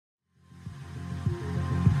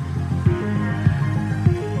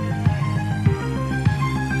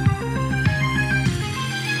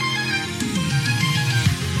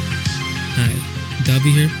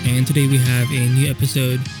Davi here, and today we have a new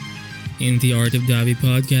episode in the Art of Davi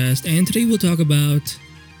podcast. And today we'll talk about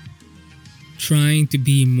trying to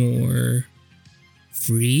be more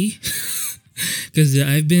free, because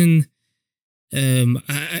I've been,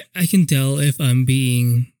 I can tell if I'm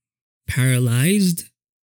being paralyzed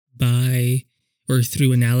by or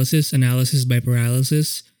through analysis by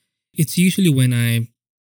paralysis. It's usually when I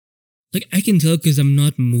can tell because I'm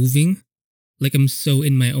not moving. Like I'm so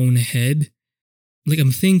in my own head. Like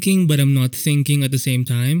I'm thinking, but I'm not thinking at the same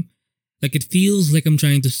time. Like it feels like I'm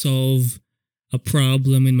trying to solve a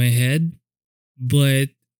problem in my head, but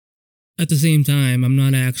at the same time, I'm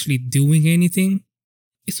not actually doing anything.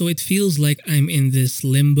 So it feels like I'm in this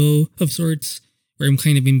limbo of sorts where I'm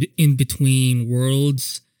kind of in between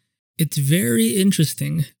worlds. It's very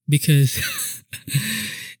interesting because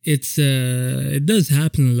it does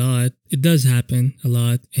happen a lot. It does happen a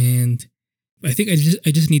lot, and I think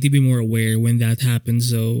I just need to be more aware when that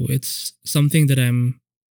happens. So it's something that I'm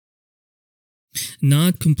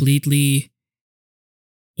not completely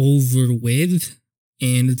over with,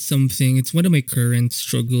 and it's one of my current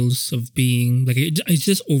struggles of being like I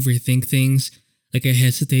just overthink things. Like I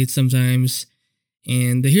hesitate sometimes.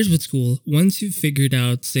 And here's what's cool: once you've figured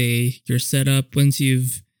out, say, your setup, once you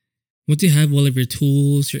have all of your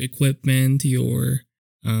tools, your equipment, your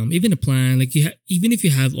even a plan, like even if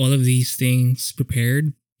you have all of these things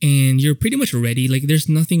prepared and you're pretty much ready, like there's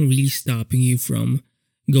nothing really stopping you from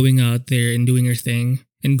going out there and doing your thing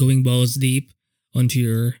and going balls deep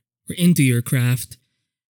into your craft.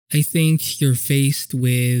 I think you're faced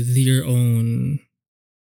with your own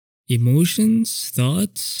emotions,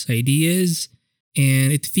 thoughts, ideas,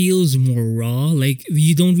 and it feels more raw. Like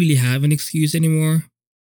you don't really have an excuse anymore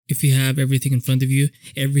if you have everything in front of you,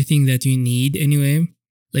 everything that you need anyway.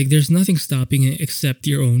 Like there's nothing stopping it except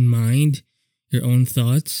your own mind, your own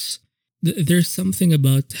thoughts. There's something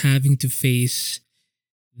about having to face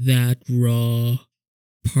that raw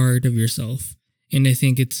part of yourself. And I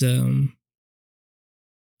think it's one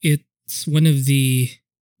of the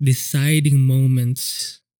deciding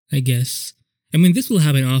moments, I guess. I mean, this will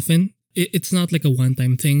happen often. It's not like a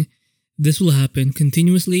one-time thing. This will happen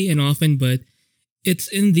continuously and often, but it's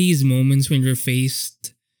in these moments when you're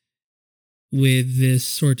faced with this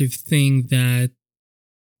sort of thing that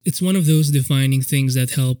it's one of those defining things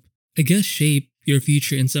that help, I guess, shape your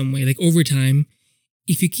future in some way. Like over time,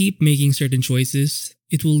 if you keep making certain choices,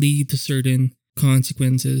 it will lead to certain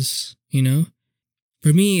consequences, you know?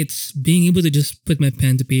 For me, it's being able to just put my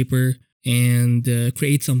pen to paper and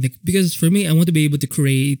create something. Because for me, I want to be able to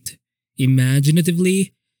create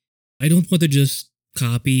imaginatively. I don't want to just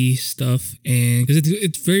copy stuff, and because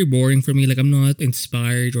it's very boring for me. Like I'm not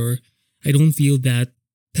inspired, or I don't feel that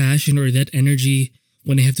passion or that energy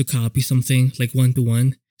when I have to copy something like one to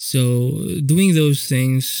one. So doing those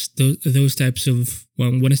things, those types of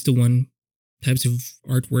one is to one types of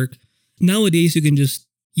artwork. Nowadays, you can just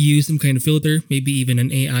use some kind of filter, maybe even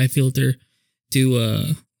an AI filter,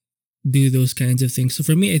 to do those kinds of things. So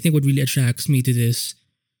for me, I think what really attracts me to this,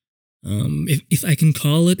 if I can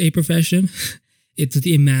call it a profession, it's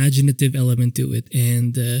the imaginative element to it.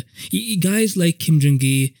 And guys like Kim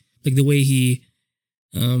Jong-gi, like the way he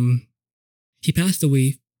passed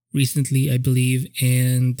away recently, I believe,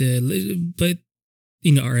 and but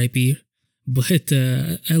R.I.P. But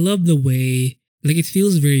I love the way, like it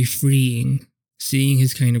feels very freeing seeing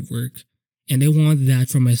his kind of work, and I want that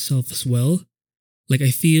for myself as well. Like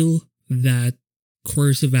I feel that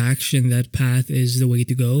course of action, that path is the way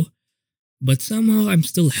to go, but somehow I'm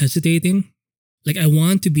still hesitating. Like I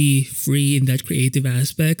want to be free in that creative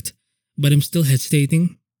aspect, but I'm still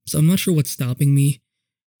hesitating. So I'm not sure what's stopping me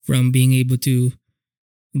from being able to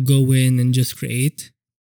go in and just create.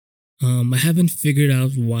 I haven't figured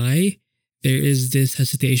out why there is this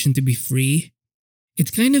hesitation to be free. It's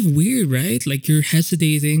kind of weird, right? Like you're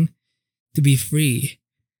hesitating to be free.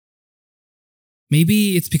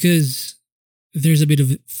 Maybe it's because there's a bit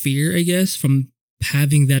of fear, I guess, from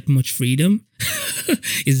having that much freedom.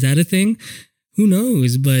 Is that a thing? Who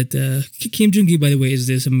knows? But Kim Jong-gi, by the way, is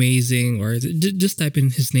this amazing, or just type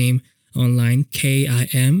in his name online,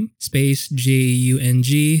 Kim space Jung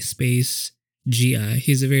space Gi.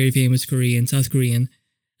 He's a very famous South Korean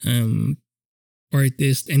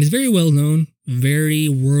artist, and he's very well known, very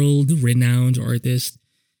world renowned artist.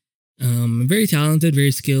 Very talented,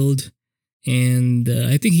 very skilled, and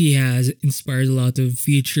I think he has inspired a lot of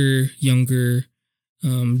future younger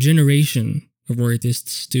generation of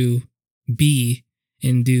artists to be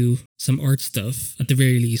and do some art stuff, at the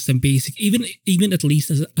very least, some basic, even at least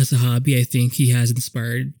as a hobby. I think he has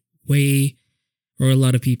inspired way, or a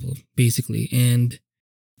lot of people basically. And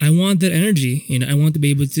I want that energy. I want to be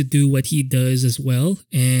able to do what he does as well,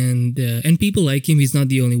 and people like him. He's not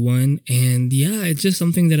the only one, and yeah, it's just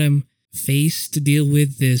something that I'm faced to deal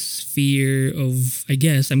with. This fear of,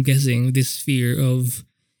 I'm guessing, this fear of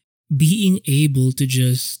being able to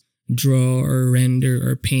just draw or render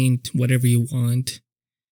or paint whatever you want.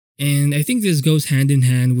 And I think this goes hand in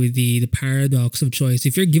hand with the paradox of choice.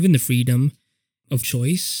 If you're given the freedom of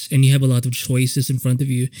choice and you have a lot of choices in front of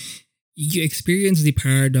you, you experience the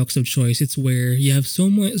paradox of choice. It's where you have so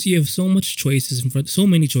much choices in front, so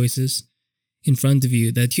many choices in front of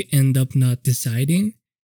you that you end up not deciding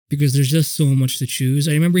because there's just so much to choose.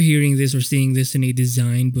 I remember hearing this or seeing this in a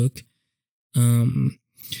design book.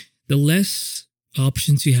 The less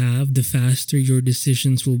options you have, the faster your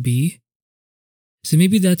decisions will be. So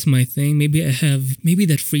maybe that's my thing. Maybe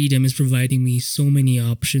that freedom is providing me so many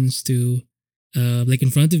options to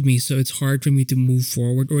in front of me, so it's hard for me to move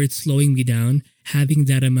forward, or it's slowing me down. Having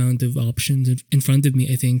that amount of options in front of me,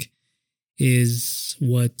 I think, is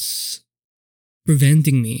what's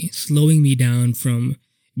preventing me, slowing me down from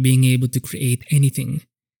being able to create anything.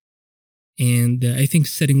 And I think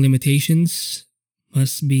setting limitations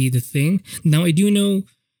must be the thing. Now I do know.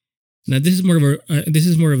 Now this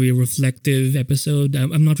is more of a reflective episode.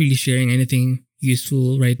 I'm not really sharing anything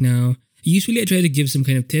useful right now. Usually I try to give some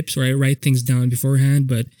kind of tips or I write things down beforehand,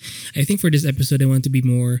 but I think for this episode I want to be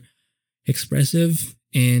more expressive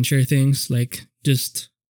and share things like just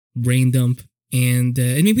brain dump, and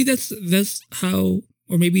maybe that's how,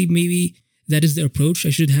 or maybe that is the approach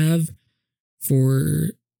I should have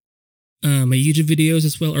for my YouTube videos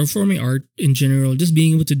as well, or for my art in general. Just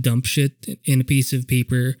being able to dump shit in a piece of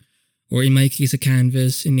paper, or in my case a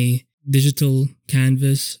canvas, in a digital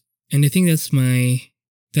canvas, and I think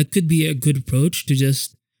that could be a good approach to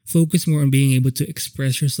just focus more on being able to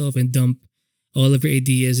express yourself and dump all of your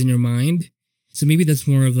ideas in your mind. So maybe that's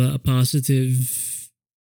more of a positive,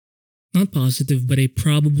 not positive, but a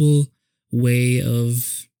probable way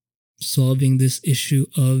of solving this issue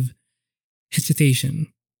of hesitation.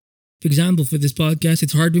 For example, for this podcast,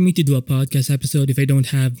 it's hard for me to do a podcast episode if I don't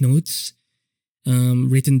have notes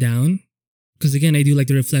written down. Because again, I do like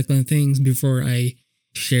to reflect on things before I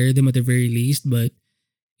share them at the very least, but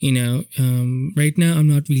right now I'm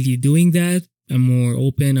not really doing that. I'm more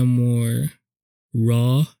open, I'm more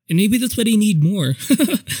raw. And maybe that's what I need more.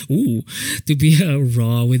 Ooh, to be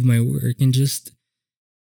raw with my work and just,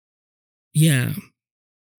 yeah.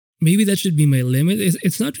 Maybe that should be my limit.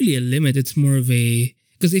 It's not really a limit. It's more of a,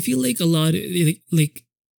 because I feel like a lot, like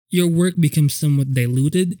your work becomes somewhat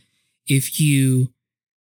diluted if you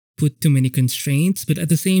put too many constraints. But at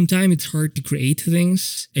the same time, it's hard to create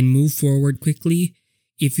things and move forward quickly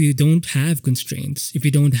if you don't have constraints, if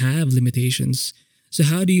you don't have limitations. So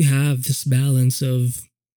how do you have this balance of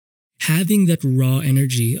having that raw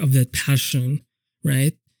energy, of that passion,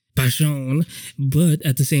 right? Passion, but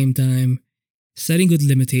at the same time, setting good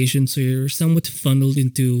limitations so you're somewhat funneled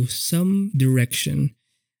into some direction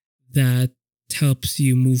that helps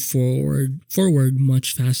you move forward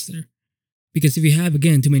much faster. Because if you have,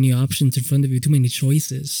 again, too many options in front of you, too many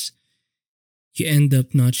choices, you end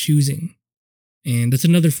up not choosing. And that's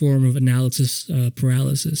another form of analysis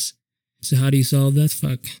paralysis. So how do you solve that?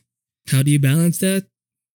 How do you balance that?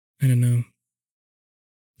 I don't know.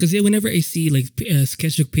 Because whenever I see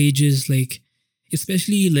sketchbook pages,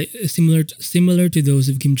 especially similar to those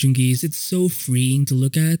of Kim Chung-gi's, it's so freeing to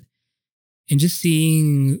look at. And just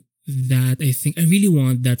seeing that, I think I really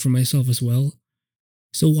want that for myself as well.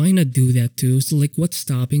 So why not do that too? So what's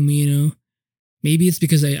stopping me, Maybe it's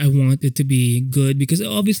because I want it to be good, because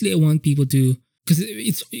obviously I want people to,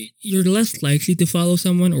 because you're less likely to follow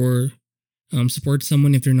someone or support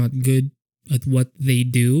someone if they're not good at what they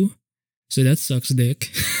do. So that sucks dick.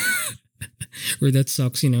 Or that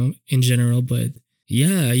sucks, in general. But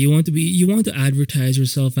yeah, you want to advertise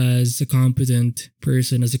yourself as a competent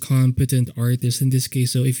person, as a competent artist in this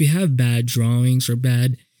case. So if you have bad drawings or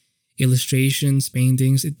bad illustrations,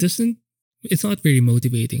 paintings, it's not very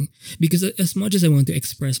motivating. Because as much as I want to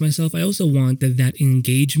express myself, I also want that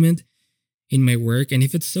engagement in my work. And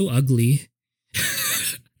if it's so ugly,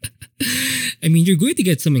 I mean, you're going to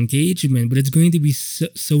get some engagement, but it's going to be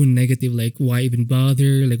so negative. Like, why even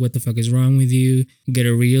bother? Like, what the fuck is wrong with you? Get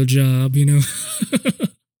a real job, And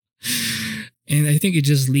I think it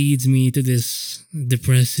just leads me to this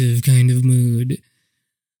depressive kind of mood.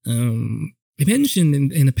 I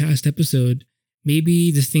mentioned in a past episode,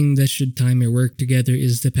 maybe the thing that should tie my work together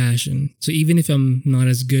is the passion. So even if I'm not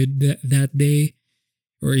as good that day,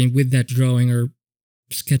 or with that drawing or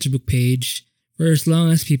sketchbook page, for as long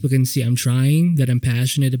as people can see I'm trying, that I'm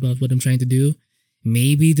passionate about what I'm trying to do,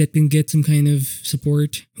 maybe that can get some kind of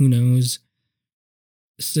support. Who knows?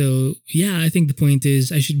 So yeah, I think the point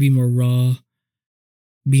is I should be more raw,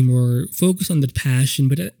 be more focused on the passion,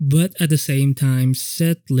 but at the same time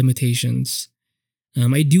set limitations.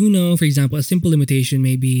 I do know, for example, a simple limitation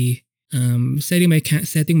may be setting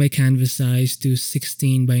my canvas size to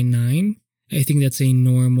 16 by 9. I think that's a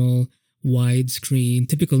normal widescreen,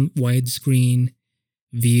 typical widescreen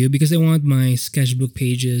view because I want my sketchbook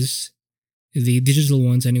pages, the digital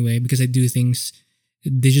ones anyway, because I do things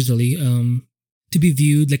digitally, to be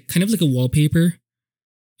viewed like kind of like a wallpaper.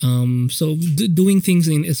 So doing things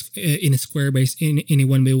in a square by in a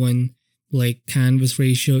 1 by 1 like canvas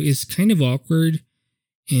ratio is kind of awkward,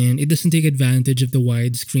 and it doesn't take advantage of the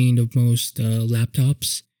widescreen of most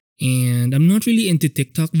laptops. And I'm not really into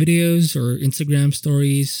TikTok videos or Instagram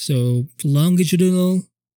stories, so longitudinal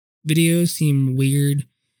videos seem weird.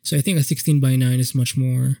 So I think a 16 by 9 is much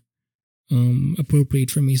more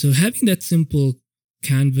appropriate for me. So having that simple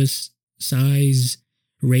canvas size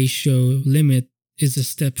ratio limit is a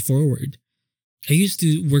step forward. I used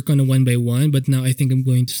to work on a 1 by 1, but now I think I'm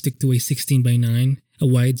going to stick to a 16 by 9, a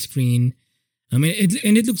widescreen.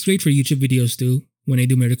 It looks great for YouTube videos too when I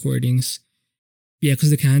do my recordings. Yeah,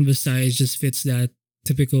 because the canvas size just fits that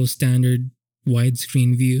typical standard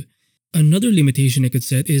widescreen view. Another limitation I could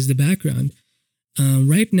set is the background.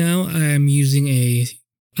 Right now, I am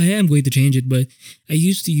going to change it, but I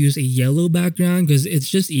used to use a yellow background because it's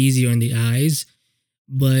just easier on the eyes.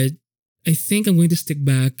 But I think I'm going to stick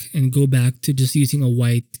back and go back to just using a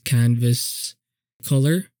white canvas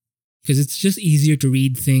color because it's just easier to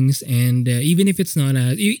read things. And even if it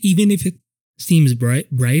seems bright,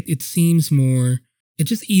 it's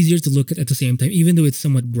just easier to look at the same time. Even though it's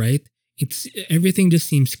somewhat bright, everything just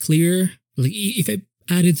seems clear. Like if I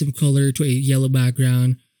added some color to a yellow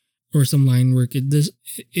background or some line work,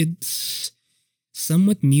 it's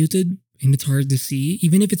somewhat muted and it's hard to see.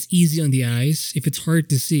 Even if it's easy on the eyes, if it's hard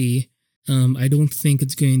to see, I don't think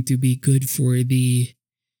it's going to be good for the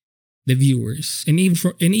viewers and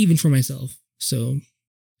even for myself. So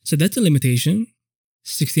that's a limitation.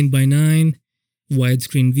 16 by 9,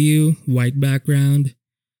 widescreen view, white background.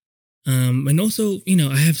 And also,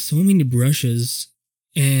 I have so many brushes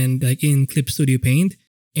and like in Clip Studio Paint,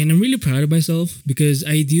 and I'm really proud of myself because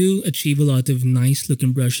I do achieve a lot of nice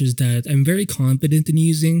looking brushes that I'm very confident in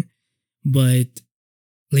using. But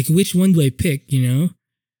like, which one do I pick,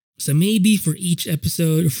 So maybe for each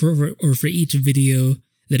episode or for each video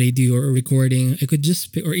that I do or a recording, I could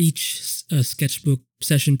just pick, or each sketchbook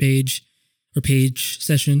session page or page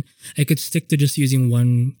session, I could stick to just using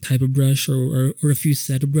one type of brush or a few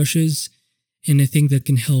set of brushes. And I think that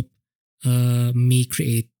can help me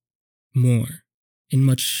create more and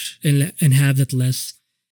have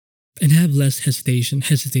less hesitation.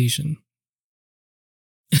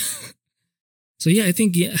 So yeah, I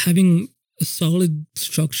think having a solid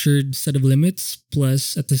structured set of limits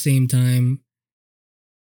plus at the same time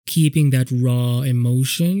keeping that raw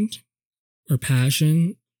emotion or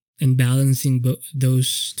passion and balancing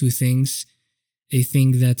those two things, I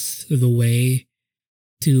think that's the way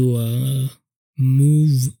to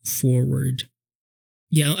move forward.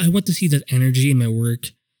 Yeah, I want to see that energy in my work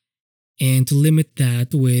and to limit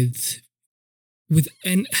that with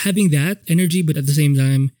and having that energy, but at the same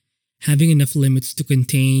time having enough limits to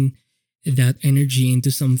contain that energy into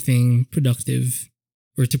something productive,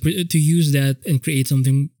 or to use that and create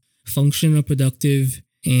something functional, productive,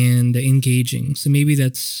 and engaging. So maybe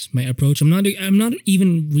that's my approach. I'm not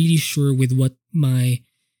even really sure with what my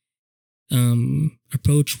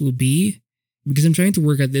approach will be because I'm trying to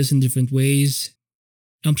work at this in different ways.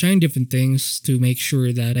 I'm trying different things to make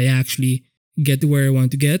sure that I actually get to where I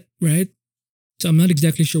want to get, right? So I'm not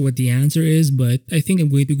exactly sure what the answer is, but I think I'm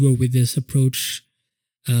going to go with this approach.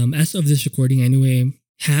 As of this recording anyway,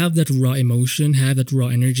 have that raw emotion, have that raw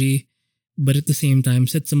energy, but at the same time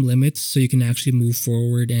set some limits so you can actually move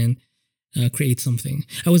forward and create something.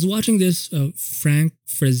 I was watching this Frank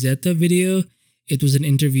Frazetta video. It was an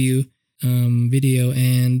interview video,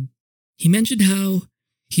 and he mentioned how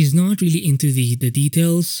he's not really into the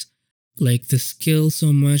details, like the skill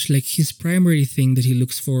so much. Like his primary thing that he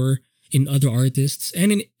looks for in other artists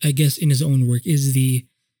and I guess in his own work is the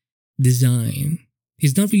design.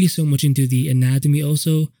 He's not really so much into the anatomy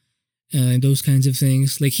also, those kinds of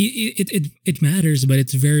things. Like it matters, but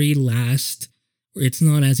it's very last, or it's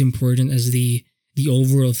not as important as the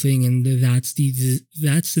overall thing, and that's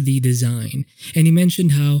the design. And he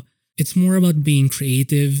mentioned how it's more about being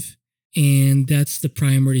creative, and that's the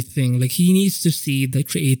primary thing. Like he needs to see the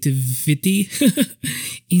creativity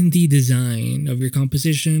in the design of your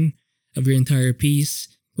composition, of your entire piece,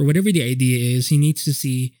 or whatever the idea is, he needs to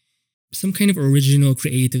see some kind of original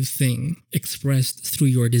creative thing expressed through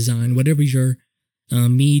your design, whatever your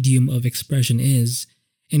medium of expression is.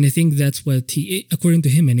 And I think that's what he, according to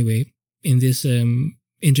him anyway, in this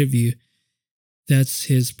interview, that's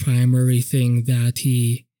his primary thing that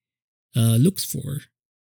he looks for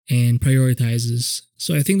and prioritizes.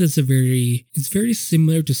 So I think it's very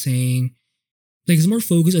similar to saying, like, it's more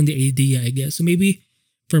focused on the idea, I guess. So maybe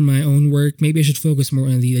for my own work, maybe I should focus more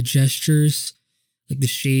on the gestures, like the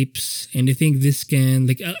shapes. And I think this can,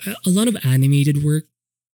 like a lot of animated work,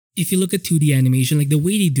 if you look at 2D animation, like the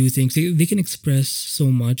way they do things, they can express so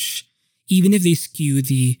much, even if they skew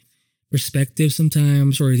the perspective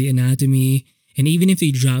sometimes or the anatomy. And even if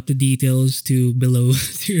they drop the details to below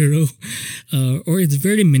zero, or it's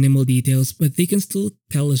very minimal details, but they can still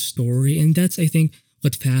tell a story. And that's, I think,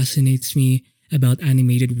 what fascinates me about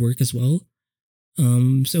animated work as well.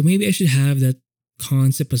 So maybe I should have that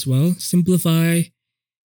concept as well. Simplify.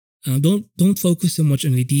 Don't focus so much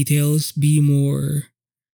on the details. Be more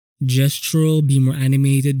gestural. Be more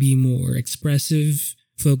animated. Be more expressive.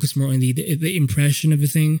 Focus more on the impression of the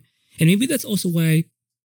thing. And maybe that's also why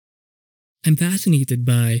I'm fascinated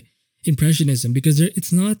by Impressionism, because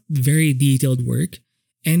it's not very detailed work.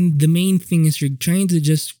 And the main thing is you're trying to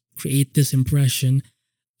just create this impression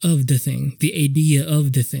of the thing, the idea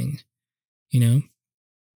of the thing, you know?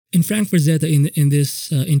 And Frank Frazetta in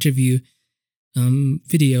this interview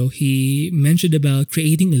video, he mentioned about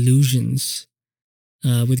creating illusions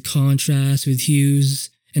with contrast, with hues.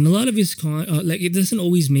 And a lot of his, like, it doesn't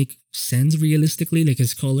always make sense realistically, like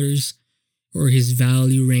his colors or his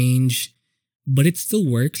value range. But it still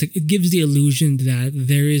works. Like, it gives the illusion that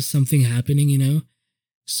there is something happening, you know?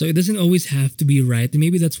 So it doesn't always have to be right. And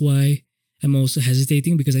maybe that's why I'm also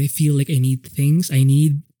hesitating, because I feel like I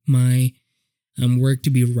need my work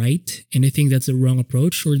to be right. And I think that's the wrong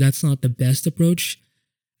approach, or that's not the best approach.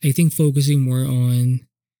 I think focusing more on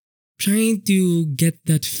trying to get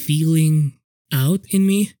that feeling out in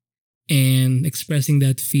me and expressing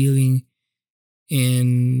that feeling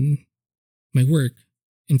in my work.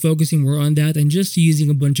 And focusing more on that and just using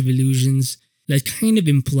a bunch of illusions that kind of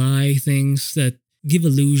imply things, that give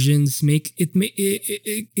illusions,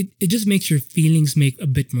 it just makes your feelings make a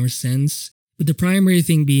bit more sense. But the primary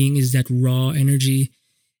thing being is that raw energy,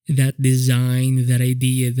 that design, that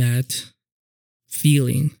idea, that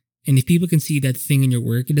feeling. And if people can see that thing in your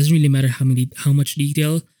work, it doesn't really matter how much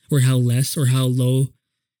detail or how less or how low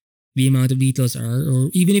the amount of details are, or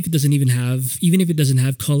even if it doesn't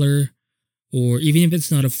have color, or even if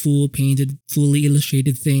it's not a fully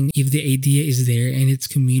illustrated thing, if the idea is there and it's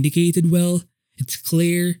communicated well, it's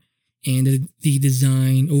clear, and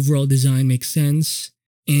the overall design makes sense,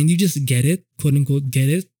 and you just get it, quote unquote get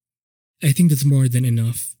it, I think that's more than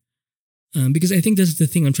enough. Because I think that's the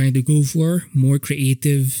thing I'm trying to go for, more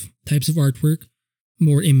creative types of artwork,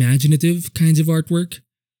 more imaginative kinds of artwork,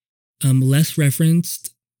 less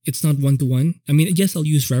referenced. It's not one-to-one. I mean, yes, I'll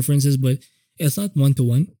use references, but it's not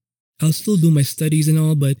one-to-one. I'll still do my studies and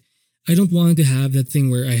all, but I don't want to have that thing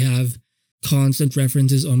where I have constant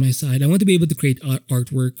references on my side. I want to be able to create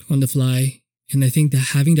artwork on the fly. And I think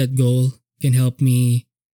that having that goal can help me.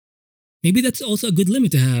 Maybe that's also a good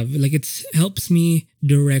limit to have. Like, it helps me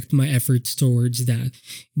direct my efforts towards that.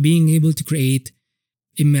 Being able to create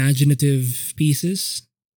imaginative pieces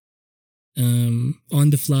on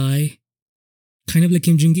the fly, kind of like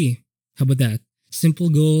Kim Jung-gi. How about that? Simple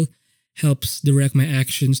goal helps direct my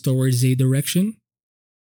actions towards a direction,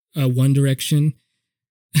 one direction.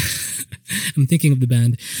 I'm thinking of the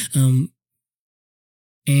band.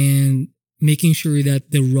 And making sure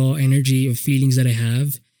that the raw energy of feelings that I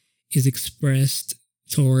have is expressed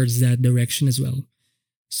towards that direction as well.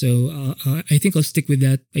 So I think I'll stick with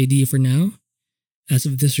that idea for now, as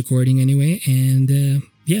of this recording anyway. And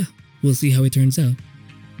yeah, we'll see how it turns out.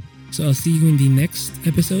 So I'll see you in the next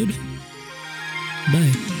episode.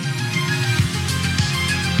 Bye.